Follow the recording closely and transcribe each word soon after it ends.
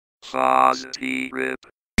Foztee rip.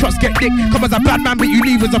 Trust get dick, come as a bad man but you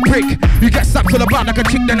leave as a prick. You get slapped on the butt like a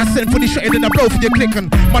chick, then I send for the shit and then I blow for your click.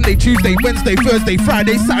 And Monday, Tuesday, Wednesday, Thursday,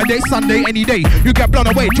 Friday, Saturday, Sunday, any day. You get blown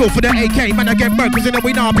away, draw for the AK. Man, I get murked cause in the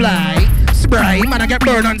way now play. Spray, man, I get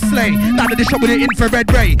burned and slay. Now that the shot with the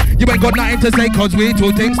infrared ray. You ain't got nothing to say cause we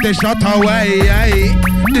two things they shut away.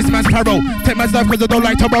 This man's paro, take myself cause I don't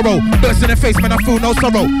like tomorrow. Burst in the face, man, I feel no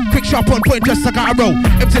sorrow. Quick shot on point, just like a arrow.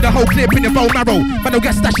 Empty the whole clip in the bone marrow. Man, don't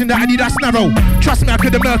get stashed in that, I need that narrow. Trust me, I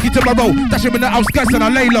could have murky tomorrow. Dash him in the outskirts and I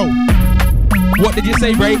lay low. What did you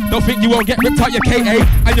say, Ray? Don't think you won't get ripped out your KA,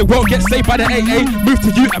 and you won't get saved by the AA. Move to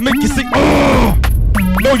you and make you sick.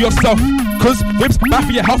 Know yourself, cause whips bad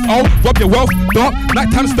for your health. I'll rob your wealth, dark,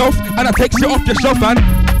 nighttime stealth, and I take shit off your shelf, man.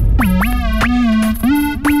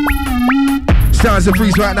 Sounds of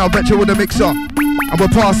Freeze right now, venture with a mixer. And we're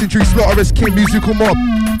passing through Slaughterous King musical mob.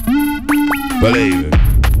 Believe it.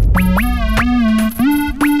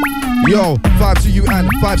 Yo, vibes to you and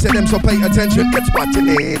vibes to them, so pay attention. It's what you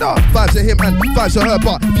need. Vibes to him and vibes to her,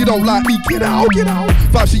 but if you don't like me, get out, get out.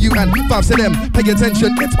 Vibes to you and vibes to them, pay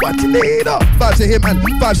attention. It's what you need. Vibes to him and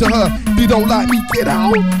vibes to her. If you don't like me, get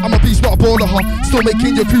out. I'm a beast, not a baller, huh? Still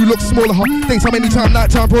making your crew look smaller, huh? Daytime, anytime,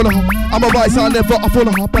 nighttime, brawler, huh? I'm a riser, I never a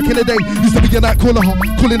follower, huh? Back in the day, used to be a night caller, huh?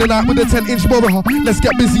 Calling the night with a 10-inch mower, huh? Let's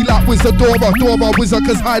get busy like Wizard, Dora Wizard,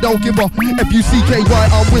 cause I don't give a F-U-C-K-Y,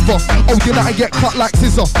 I'm with her. Oh, you're not and get cut like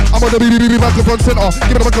scissor. I'm on the microphone center,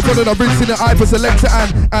 give it a microphone and I'm rinsing the eye for selector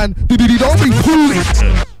and don't be foolish.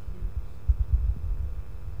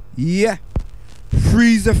 Yeah,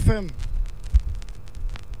 Freeze FM.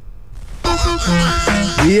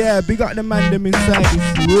 Yeah, big up the man them inside,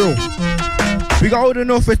 it's real. We got all the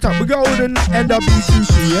Northwest up, we got all the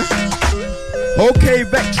NW2, yeah? Okay,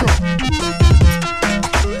 Vectron.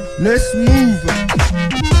 Let's move.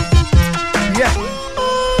 Yeah.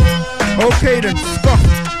 Okay then, scuff.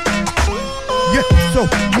 Yeah, so,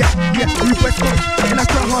 yeah, you press on. And I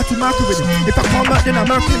try hard to market with it. If I come out, then I'm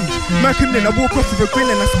murking, then I walk off with a grin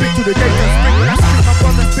and I spit to the day. When I spit my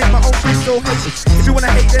brother, spit my own face, so hate it. If you wanna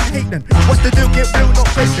hate then. What's the deal? Get real, not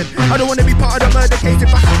fake then. I don't wanna be part of the murder case.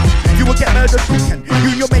 If I have you will get murdered quick and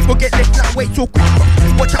you and your mate will get left like wait so quick.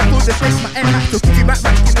 Watch out for the face, my end so keep you back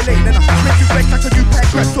in the lane. And I make you break like a new pair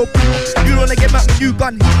crap so quick. You don't wanna get back with new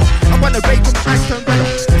gun here. I wanna break on my ice turn better.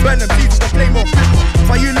 Burn them seeds with a flame or flip.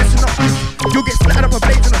 But you listen up, you'll get splattered up a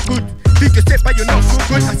blade and a good. Think you step but you're not so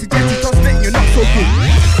good. I suggest you don't split, you're not so good.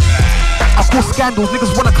 I call scandals,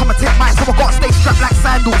 niggas wanna come and take mine, so I gotta stay strapped like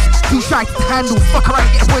sandals. Too shy to handle, fuck around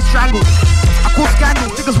and get a boy strangled. I call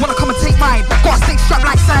scandals, niggas wanna come and take mine, gotta stay strapped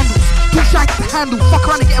like sandals. Too shy to handle, fuck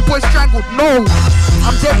around and get a boy strangled. No,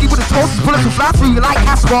 I'm deadly with the toast, bullets will fly through you like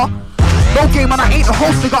Casper. No game and I ain't the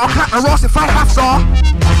host, nigga, I'll clap my Ross if I have to.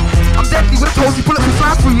 I'm deadly with a toasty, bullets will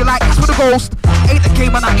fly through you like that's with a ghost. Ain't the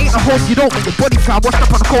game and I ain't the host, you don't make your body fly washed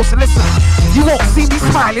up on the coast. And listen, you won't see me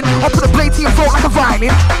smiling, I'll put a blade to your throat like a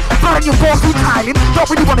violin. Burn your balls through tiling, don't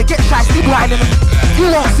really wanna get shy, sleep whiling. You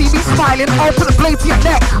won't see me smiling, I'll put a blade to your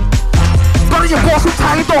neck. Burn your balls through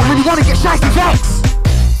tiling, don't really wanna get shy, sleep vex.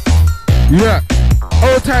 Yeah,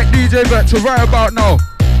 old tight DJ Vector right about now.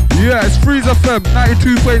 Yeah, it's Freeze FM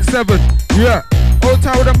 92.7. Yeah, old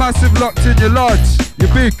tight with a massive locked in, you're large,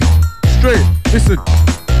 you're big, straight, listen.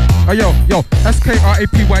 Yo,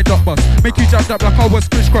 SKRAPY.bus. Make you jump up like I was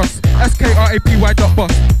crisscross.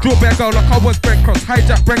 SKRAPY.bus. Draw bear girl like I was bread cross.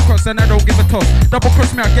 Hijack bread cross and I don't give a toss. Double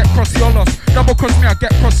cross me, I get cross your loss. Double cross me, I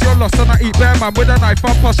get cross your loss. And I eat bear man with a knife,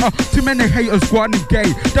 I'm posh. Too many haters, one and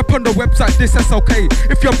gay. Step on the website, this SLK.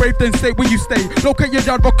 If you're brave, then stay where you stay. Locate your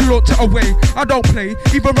yard, rocket launch it away. I don't play,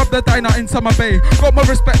 even rub the diner in Summer Bay. Got more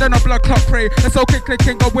respect than a blood clot prey. SLK click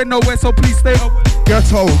ain't going nowhere, so please stay away.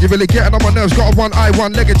 Ghetto, you really getting on my nerves. Got a one eye,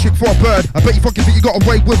 one legged chick for a bird. I bet you fucking think you got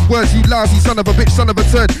away with words, you lousy son of a bitch, son of a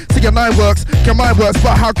turd. See your nine works, can mine works,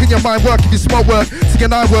 but how can your mind work if you smart work? See your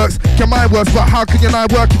nine works, can mine works, but how can your nine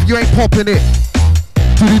work if you ain't popping it?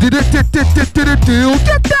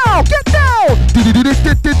 Get down, get down.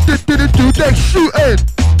 They shooting.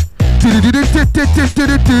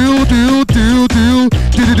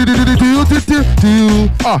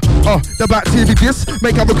 The bacteria gifts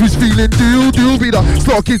make other crews feeling be the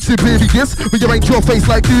star kids to baby gifts. But you ain't your face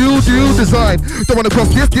like design. Don't wanna cross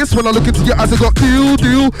this when I look into your eyes I got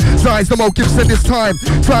signs, no more gifts at this time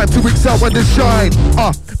to excel and to shine.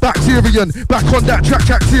 Bacterian, back on that track,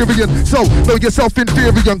 Bacterian. So know yourself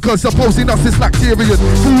inferior, cause opposing us is Lacterian.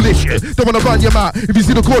 Foolish, don't wanna run your mouth. If you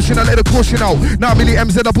see the caution, I let the caution out. 9 milli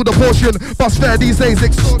MZ, I put the portion extortion. Bus fare these days,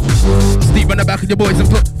 extortion. Sleep on the back of your boys and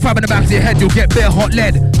put fab in the back of your head, you'll get bare hot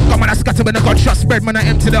lead. Come on, I scatter when I got shot spread, man, I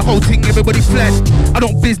empty the whole thing, everybody fled. I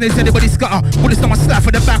don't business, anybody scatter. Bullets on my slap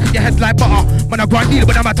for the back of your head like butter. Man, I grind deal,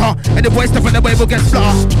 but I'm matter. And the boy step on the way will get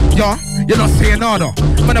splatter. Yeah, you're not saying nada.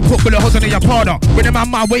 Man, I put bullet holes on your powder. When I'm on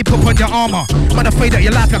my way, put on your armor. Man, I fade at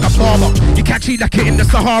your life like a farmer. You can't cheat like it in the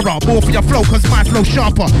Sahara. More for your flow, cause my flow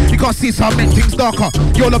sharper. You can't see so I make things darker.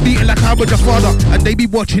 Y'all are beating like I was your father. And they be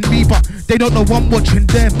watching me, but they don't know I'm watching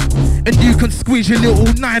them. And you can squeeze your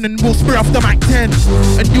little 9 and we'll spray off the Mac 10.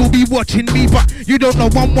 And you'll be watching me, but you don't know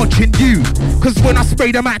I'm watching you. Cause when I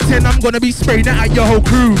spray the Mac 10, I'm gonna be spraying it at your whole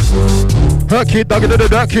crew. Hurt kid, dug into the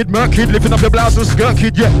dirt kid, murk kid, lifting up your blouse and skirt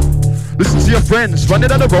kid, yeah. Listen to your friends, running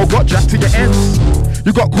down the road, got jacked to your ends.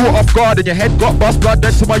 You got caught off guard and your head got bust, blood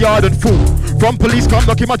dead to my yard and full. From police come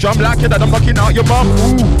knocking my drum like it and I'm knocking out your mum.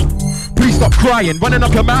 Ooh. Please stop crying, running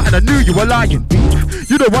up your mouth and I knew you were lying.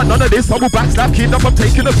 You don't want none of this, I will backstab kid up, I'm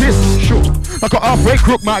taking a piss. Sure, like a halfway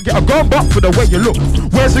crook might get a gun buck for the way you look.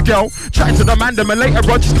 Where's the girl? Chatting to the man them and later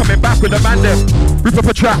on she's coming back with the man them. Rip up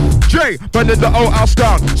a trap, J, burning the old house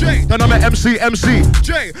down. J, then I'm an MC,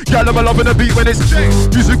 J, girl I'm loving the beat when it's J.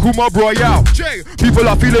 Musical mob royale, J, people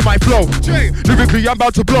are feeling my flow. J, lyrically I'm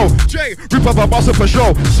about to blow. J, rip up a muscle for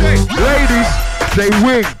show. J, ladies, they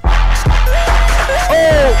wing.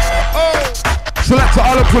 Oh, selector,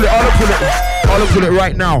 I'll pull it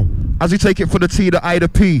right now. As we take it for the T, the I, the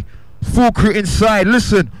P. Full crew inside,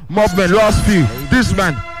 listen, mob men, last few. This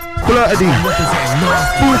man, Flirty.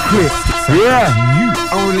 Full clip, yeah.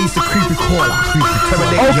 I'll release the creepy caller.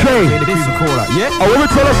 Okay. Yeah. I want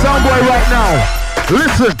to tell a soundboy right now.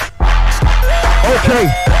 Listen. Okay,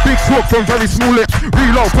 big talk from very small lips.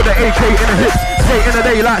 Reload, put the AK in the hips. Straight in the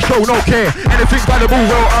daylight, show no care. Anything valuable,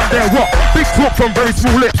 well I'm there. What? Big talk from very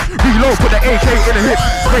small lips. Reload, put the AK in the hips.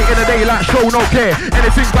 Straight in the daylight, show no care.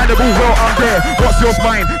 Anything valuable, well I'm there. What's your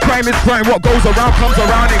mind? Crime is crime. What goes around comes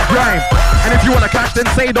around in grime. And if you wanna catch, then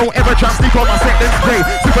say don't ever try and sneak on my set, then play.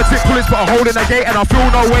 Super tick bullets, put a hole in the gate, and I feel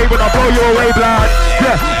no way when I blow you away, blood.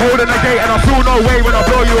 Yeah, hole in the gate, and I feel no way when I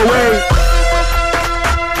blow you away.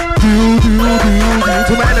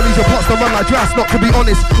 To my enemies, your plots don't run like drafts, not to be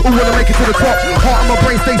honest. All wanna make it to the top. Heart on my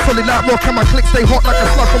brain stay solid like rock, and my clicks stay hot like a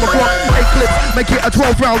slug from a clock. 8 clips, make it a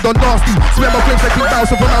 12 round on nasty. Spare my flames like King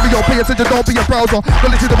Bowser from Mario. Pay attention, don't be a browser. Go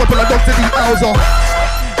listen to the weapon like Dr. D. Owser.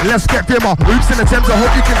 Let's get grimmer. Oops in attempts, I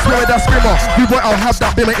hope you can swear that scrimmer. We won't have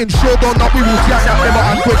that bimmer. Insured or not, we will jack that bimmer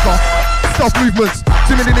and quicker. Stuff movements.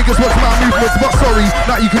 Too many niggas watch my movements, but sorry,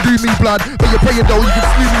 now you can do me blood. But you're praying though, you can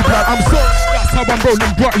slew me blood. I'm sorry. That's how I'm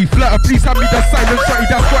rolling grotty. Flatter, please hand me that silent shotty,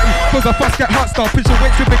 that's grotty. Cause I fast get hot star. Picture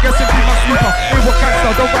weights with big S and be my sleeper. Ain't what gangster,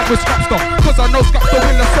 don't rap with scrap star. Cause I know scrap star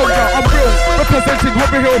win the soldier. I'm real, representing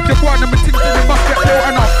Hobby Hill. If you're going and things, then you must get built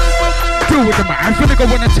and up. Deal with the man, finna go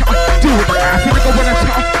on a chat. Deal with the man, finna go on a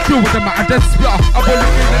chat. Deal with the man, and then split. I'm rolling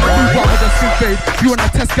in the move out with a skin fade. You wanna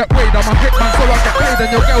test, get weighed. I'm a hitman, so I get paid.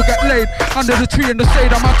 And your girl get laid under the tree in the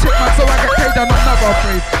shade. I'm a chick man, so I get paid. And I'm never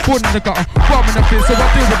afraid. Born in the gutter, bomb in the face. So I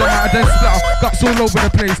deal with the man, and then splatter. Guts all over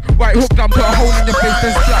the place. Right hook down, put a hole in your face,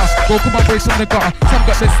 then splatter. Go come my waist from the gutter. Some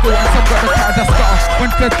got this still, and some got the cat that's gutter.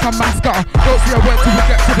 When feds come, man scatter. Don't see a word till we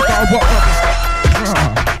get to the gutter. What rubbish?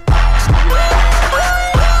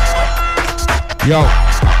 Yo,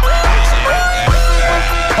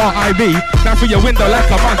 R.I.B. Now through your window like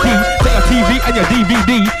a monkey. Take your TV and your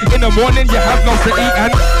DVD. In the morning you have no to eat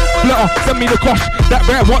and flutter, send me the kosh. That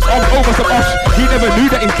bear wants on over some osh. He never knew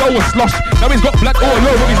that his girl was slosh. Now he's got blood all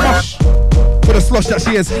over his mush. For the slush that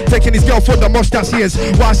she is, taking his girl for the mosh that she is.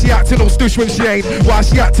 Why she acting all stoosh when she ain't? Why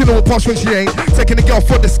she acting all posh when she ain't? Taking the girl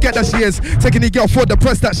for the sket that she is. Taking the girl for the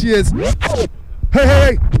press that she is. Hey,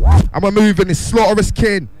 hey, I'm a moving this slaughterous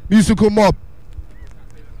king. Musical mob.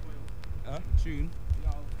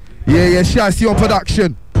 Yeah, Shiesty on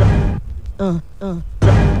production.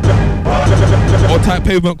 All type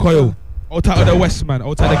pavement coil. All type of the West man.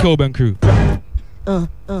 All type the Kilburn crew.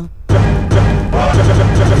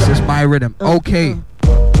 This is my rhythm. Okay.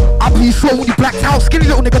 I'm here so when you blacked out. Skinny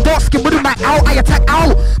little nigga, dark skin with a Mac out. I attack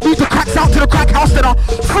out. Move the cracks out to the crack house, then I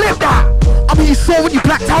flip that. I'm here so when you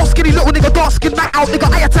blacked out. Skinny little nigga, dark skin Mac out.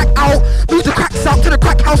 Nigga, I attack out. Move the cracks out to the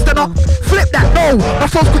crack house, then I flip that. No, my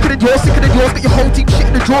phone's quicker than yours, sicker than yours. Got your whole team shit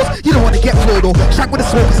in the drawers. You don't want to get floored or shank with a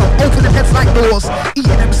sword, cause I'm opening heads like doors.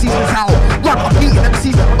 Eating MCs and towel. Run, I'm eating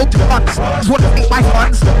MCs and open funds. Just want to eat my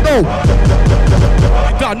funds. No.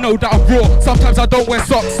 I know that I'm raw. Sometimes I don't wear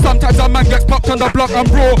socks. Sometimes a man gets popped on the block. I'm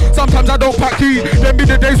raw. Sometimes I don't pack heat. Then be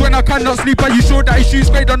the days when I cannot sleep. Are you sure that his shoes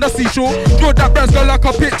sprayed on the seashore? Draw that breast girl like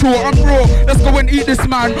a picture. I'm raw. Let's go and eat this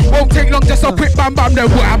man. Won't take long, just a quick bam bam then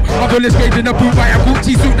wham. I'm gonna sprayed in a boot by a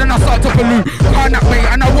Gucci suit. Then I start to pollute. Can't that way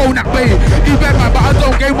and I won't that way. Even man, but I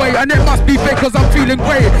don't gain weight, and it must be fake cause I'm feeling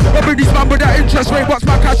great. Robbing these man with that interest rate, watch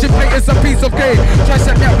my cash inflate, it's a piece of cake. Try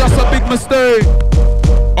set me up, that's a big mistake.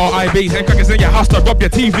 RIBs and crackers in your house to rob your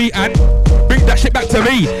TV and bring that shit back to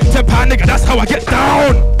me. £10 nigga, that's how I get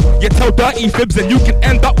down. You tell dirty fibs and you can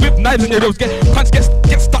end up with knives in your nose. Punch get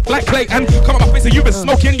stuck like clay and come on my face and you've been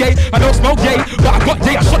smoking, yay. I don't smoke, yay, but I got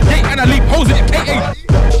yay, I shot yay and I leave holes in your KA.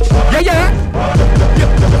 Yeah.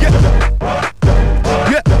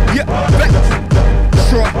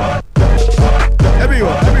 Sure.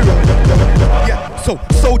 Everyone. Yeah, so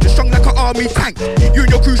soldier strong like an army tank. You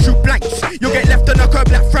and your crew shoot blanks. You'll get left on a curb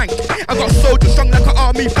like Frank. I got soldier strong like an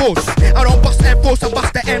army force. I don't bust Air Force, I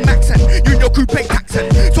bust the Air Max and you and your crew pay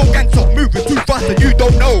taxing. So gangster moving too fast and you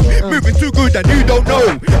don't know. Moving too good and you don't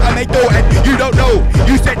know. I make dough and you don't know.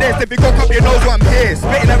 You said this, if you go up your nose, I'm here.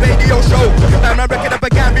 Spitting a radio show. Now my record up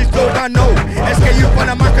again, be slow down, no. SKU on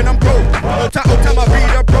a mic and I'm pro. Old time I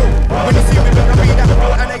read a pro. When you see me, then I read that pro.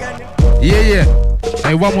 And again. Yeah.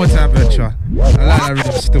 Hey, one more time, Venture. I like that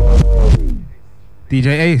rhythm still. DJ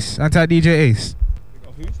Ace. Anti-DJ Ace.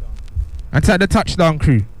 Anti-the Touchdown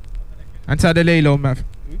crew. Anti-the Laylo Math.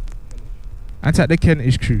 Anti-the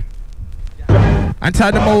Kentish crew.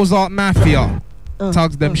 Anti-the Mozart Mafia.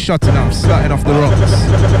 Tugs them shutting up, slutting off the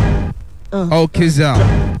rocks. Oh,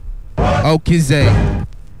 Kizza. Oh, Kizzy.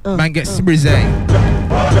 Man get sprizzy.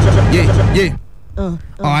 Yeah.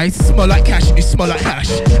 I smell like cash and you smell like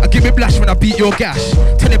hash. I give it blash when I beat your gash.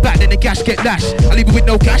 Turn it back then the gash get lash. I leave it with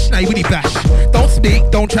no cash, now you really bash. Don't speak,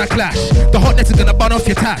 don't try clash. The hotness is gonna burn off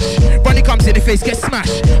your tash. Ronnie comes in, the face get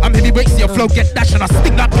smashed. I'm heavyweight, so your flow get dashed. And I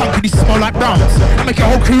sting like punk and you smell like browns. I make your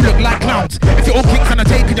whole crew look like clowns. If you're all kings and I'm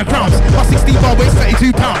taking your crowns. My 16 bar weighs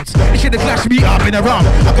 32 pounds. It should have clashed me, I've been around.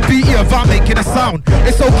 I could beat you if I'm making a sound.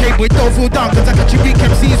 It's okay, but don't fall down, cause I catch you weak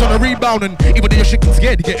MCs on a rebound. And even though you're shaking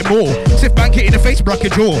scared, you're getting more. Sit back, hit in the face,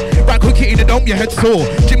 bracket jaw. Right hook hit in the dome, your head sore.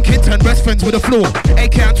 Jim Kid turned best friends with the floor.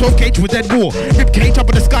 AK and 12 gauge with dead war. Rib cage up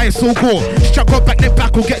in the sky is so cool. Struck up back, then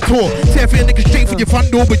back will get tore. Tear for your niggas straight for your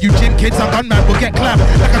front door. But you Jim Kids and gunman will get clamped.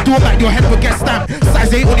 Like a doormat, your head will get stamped.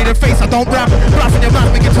 Size 8 only the face, I don't rap. Laugh in your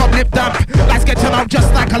mouth, make your top lip damp. Lights get turned out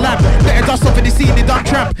just like a lamp. Let it dust off in the scene, the dumb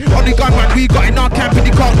tramp. Only gunman we got in our camp. And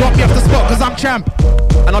you can't lock me off the spot cause I'm champ.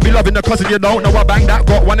 And I'll be loving the cousin, you don't know I bang that.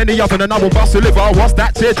 Got one in the oven and I will bust a liver. What's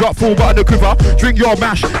that? Teardrop full but under quiver. Drink your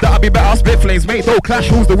mash, that'll be better. Split flames, mate, don't clash,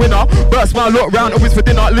 who's the winner? Burst my look round, always for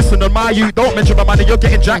dinner. Listen on my youth, don't mention my money, you're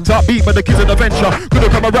getting jacked up. Beat by the kids in the venture.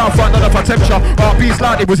 Could've come around, find none of our temperature. RP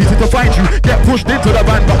slide, it was easy to find you. Get pushed into the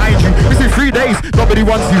van behind you. Missing 3 days, nobody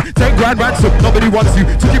wants you. 10 grand ransom, nobody wants you.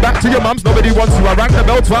 Took you back to your mums, nobody wants you. I rang the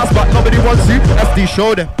bell twice, but nobody wants you. FD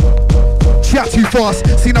show them. Chat too fast,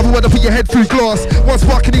 see another word to put your head through glass. One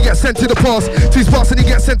spark and he gets sent to the past. 2 sparks and he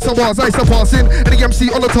gets sent to Mars. I surpassing, and the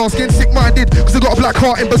MC on the task, getting sick-minded, cause I got a black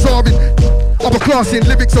heart in bazaring. Upper class in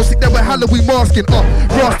lyrics so sick that we're Halloween masking.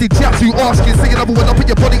 Rasty, chat too asking, sing another one, I put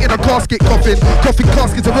your body in a casket. Coughing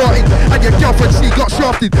caskets are rotting, and your girlfriend, she got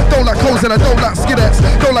shafted. Don't like hoes and I don't like skidettes.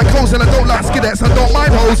 Don't like hoes and I don't like skidettes. I don't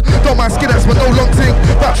mind hoes, don't mind skidettes, but no long ting.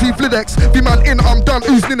 Battery flidex, be man in, I'm done,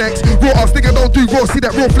 who's next? Raw ass nigga don't do raw, see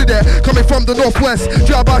that raw flidet. Coming from the northwest,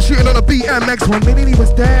 drive by shooting on a BMX. 1 minute he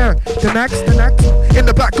was there, the next, in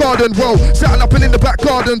the back garden, whoa, setting up and in the back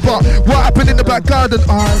garden. But what happened in the back garden?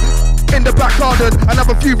 In the back garden,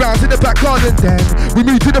 another few rounds in the back garden. Then we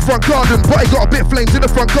moved to the front garden, but it got a bit flames in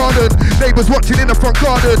the front garden. Neighbours watching in the front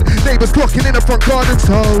garden, neighbours clocking in the front garden.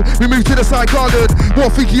 So we moved to the side garden,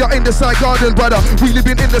 more freakier in the side garden, brother. We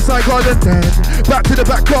living in the side garden. Then back to the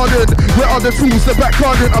back garden, where are the tools? The back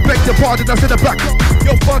garden, I beg your pardon, that's in the back.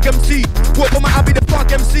 Yo, fuck MC, what for my I be the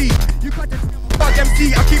fuck MC. You can't just fuck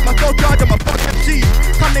MC, I keep my soul charged, I'm a fuck MC.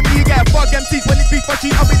 Come to me, you get a fuck MCs. When it's beef for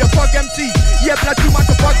cheat, I'll be the fuck MC. Yeah, blood too much,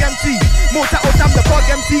 a fuck MC. More time, I'm the fuck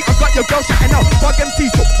MC. I got your girl shouting out, fuck MC.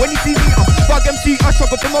 So when you see me, I'm fuck MC. I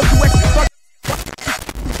struggle from most to west, fuck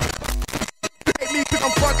me, quick,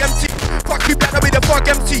 I'm fuck MC. Fuck you, black, I'll be the fuck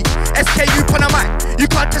MC. SKU on a mic, you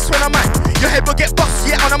can't test when I'm mic. Your head will get bust,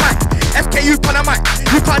 yeah, on a mic. SKU on a mic,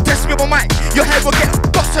 you can't test me on mic. Your head will get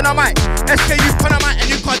bust on a mic. SKU on a mic, and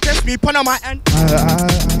you can't test me on a mic. And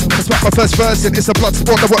that's what my first verse in. It's a blood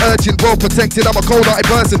sport that we're urgent, well protected. I'm a cold-hearted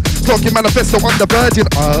person, talking manifesto on the virgin.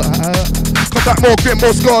 Come back more grim,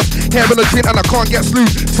 more scars, hair on a gin, and I can't get slew.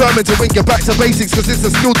 Determined to win, get back to basics, cause it's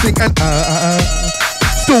a skill thing. And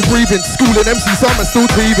still breathing, schooling MC, so I'm still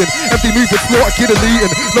breathing. Empty movement, slaughter, kid and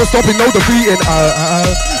eating. No stopping, no defeating.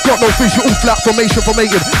 Got no fish, all flat, formation for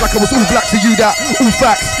mating. Like I was all black to you, that all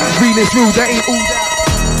facts. Real is real, that ain't all that.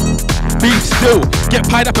 Beef still, get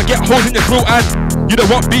pied up and get holes in your throat. And you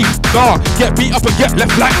don't want beef, nah. Get beat up and get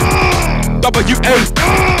left like WA.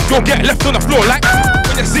 You'll get left on the floor like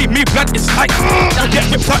when they see me blunt, it's like I get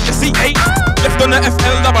whipped out the C8. Left on the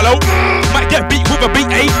FL00. Might get beat with a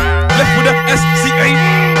B8. Left with a SCA.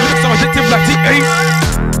 You look so addictive like TA.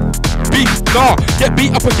 B, nah, get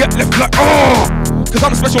beat up and get left like cause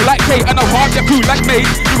I'm special like K and I'm hard, get cool like me.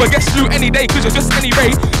 You will get slew any day cause you're just any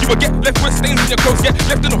ray. You will get left with stains in your clothes, get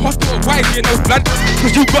left in the hospital. Why you know blood?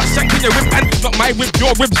 Cause you got shank in your whip and not my whip,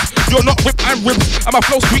 your ribs. You're not whip and ribs. I'm a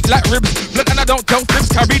flow sweet like ribs. Blood and I don't tell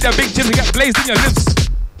fibs. Carry the big chips and get blazed in your lips.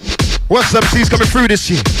 What's up, MCs coming through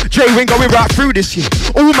this year? J-Wing going right through this year.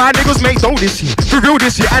 All my niggas make dough this year. For real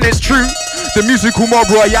this year, and it's true. The musical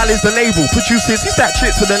mob royale is the label. Producers, he's that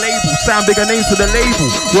shit to the label. Sound bigger names to the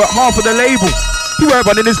label. Work hard for the label. He weren't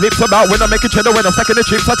running his lips about when I'm making cheddar, when I'm stacking the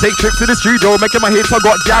chips. I take trips to the studio, making my hits. I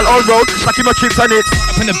got gal on road, stacking my chips and hits.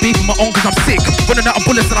 Up in the beef on my own cause I'm sick. Running out of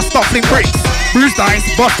bullets and I start fling bricks. Bruised eyes,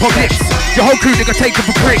 bust pop lips. Your whole crew nigga take it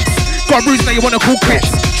for bricks. Got bruised now you wanna call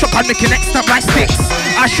quits. Shotgun making next up like sticks.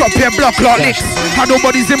 I shot bare block like licks. How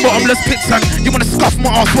nobody's in bottomless pits and you wanna scuff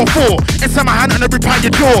my ass for 4. Inside my hand and I rip out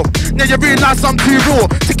your jaw. Now you realise I'm too raw.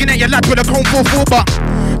 Ticking at your lad with a cone 4-4 but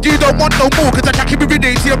you don't want no more cause I can keep every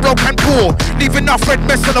day to your broke and poor. Leaving enough red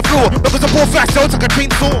mess on the floor because I pour fast so like a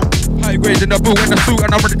chainsaw. High grade in the boot in the suit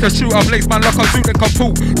and I'm ready to shoot. I blaze man like a suit and come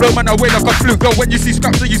pool. Blow man away like a fluke. Girl when you see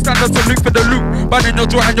scraps so you stand up to loot for the loot. Banning your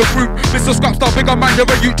joint and your fruit. Mr. Scrap star bigger man, you're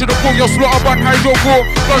a youth to the core. Your slaughter bun hydro core.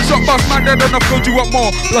 Gunshot bust man dead and I've filled you up more.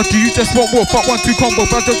 Blood do you just want more? Fuck 1-2 combo.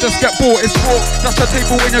 Blood just get bored. It's raw. That's the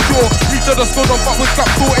table in your jaw. Reach to the store don't fuck with scrap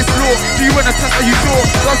store. It's law. Do you wanna test are you sure?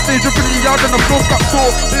 Last stage dripping in the yard and the floor scrap store.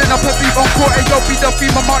 Filling up a beat on court and yo be the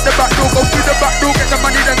theme. I'm out the back door. Go through the back door. Get the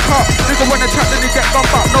money then cut. Nigga wanna chat then he get gone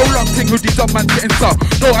back. No long thing hoodies up man getting stuck.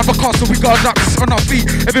 Don't have a car so we got raps on our feet.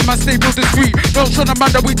 Every man stay real discreet. Don't show the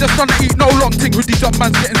man that we just wanna eat. No long thing hoodies up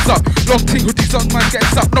man's getting stuck. Long thing hoodies on man getting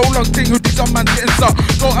stuck. No long thing hoodies on man's getting stuck.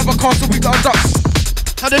 Don't have a car so we got ducks.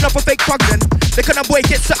 Had enough of fake plug then. They couldn't boy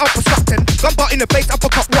get set up for something. Gun butt in the face,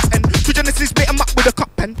 uppercut rotten. To Genesis bait 'em up with a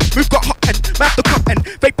cup pen. Move got hot pen, mouth the cup end.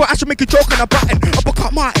 Fake boy I should make a joke on a button.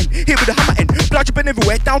 Uppercut Martin, here with the hammer end. Blood dripping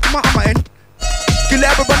everywhere, down to my hammer end. Kill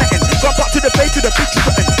ever run it in. Gun butt to the face, to the big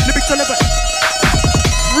button. Lyrics 11.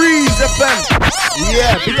 Freeze FM.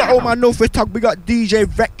 Yeah, we got all my Northwest Tug, we got DJ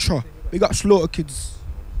Vectra, we got Slaughter Kids.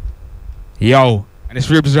 Yo, and it's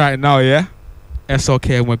ribs right now, yeah?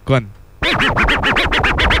 SLK and we're gone.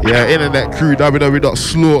 Yeah, internet crew,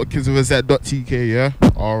 www.slaughterkids.tk, yeah?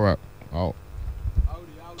 Alright, out.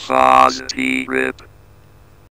 Foztee rip.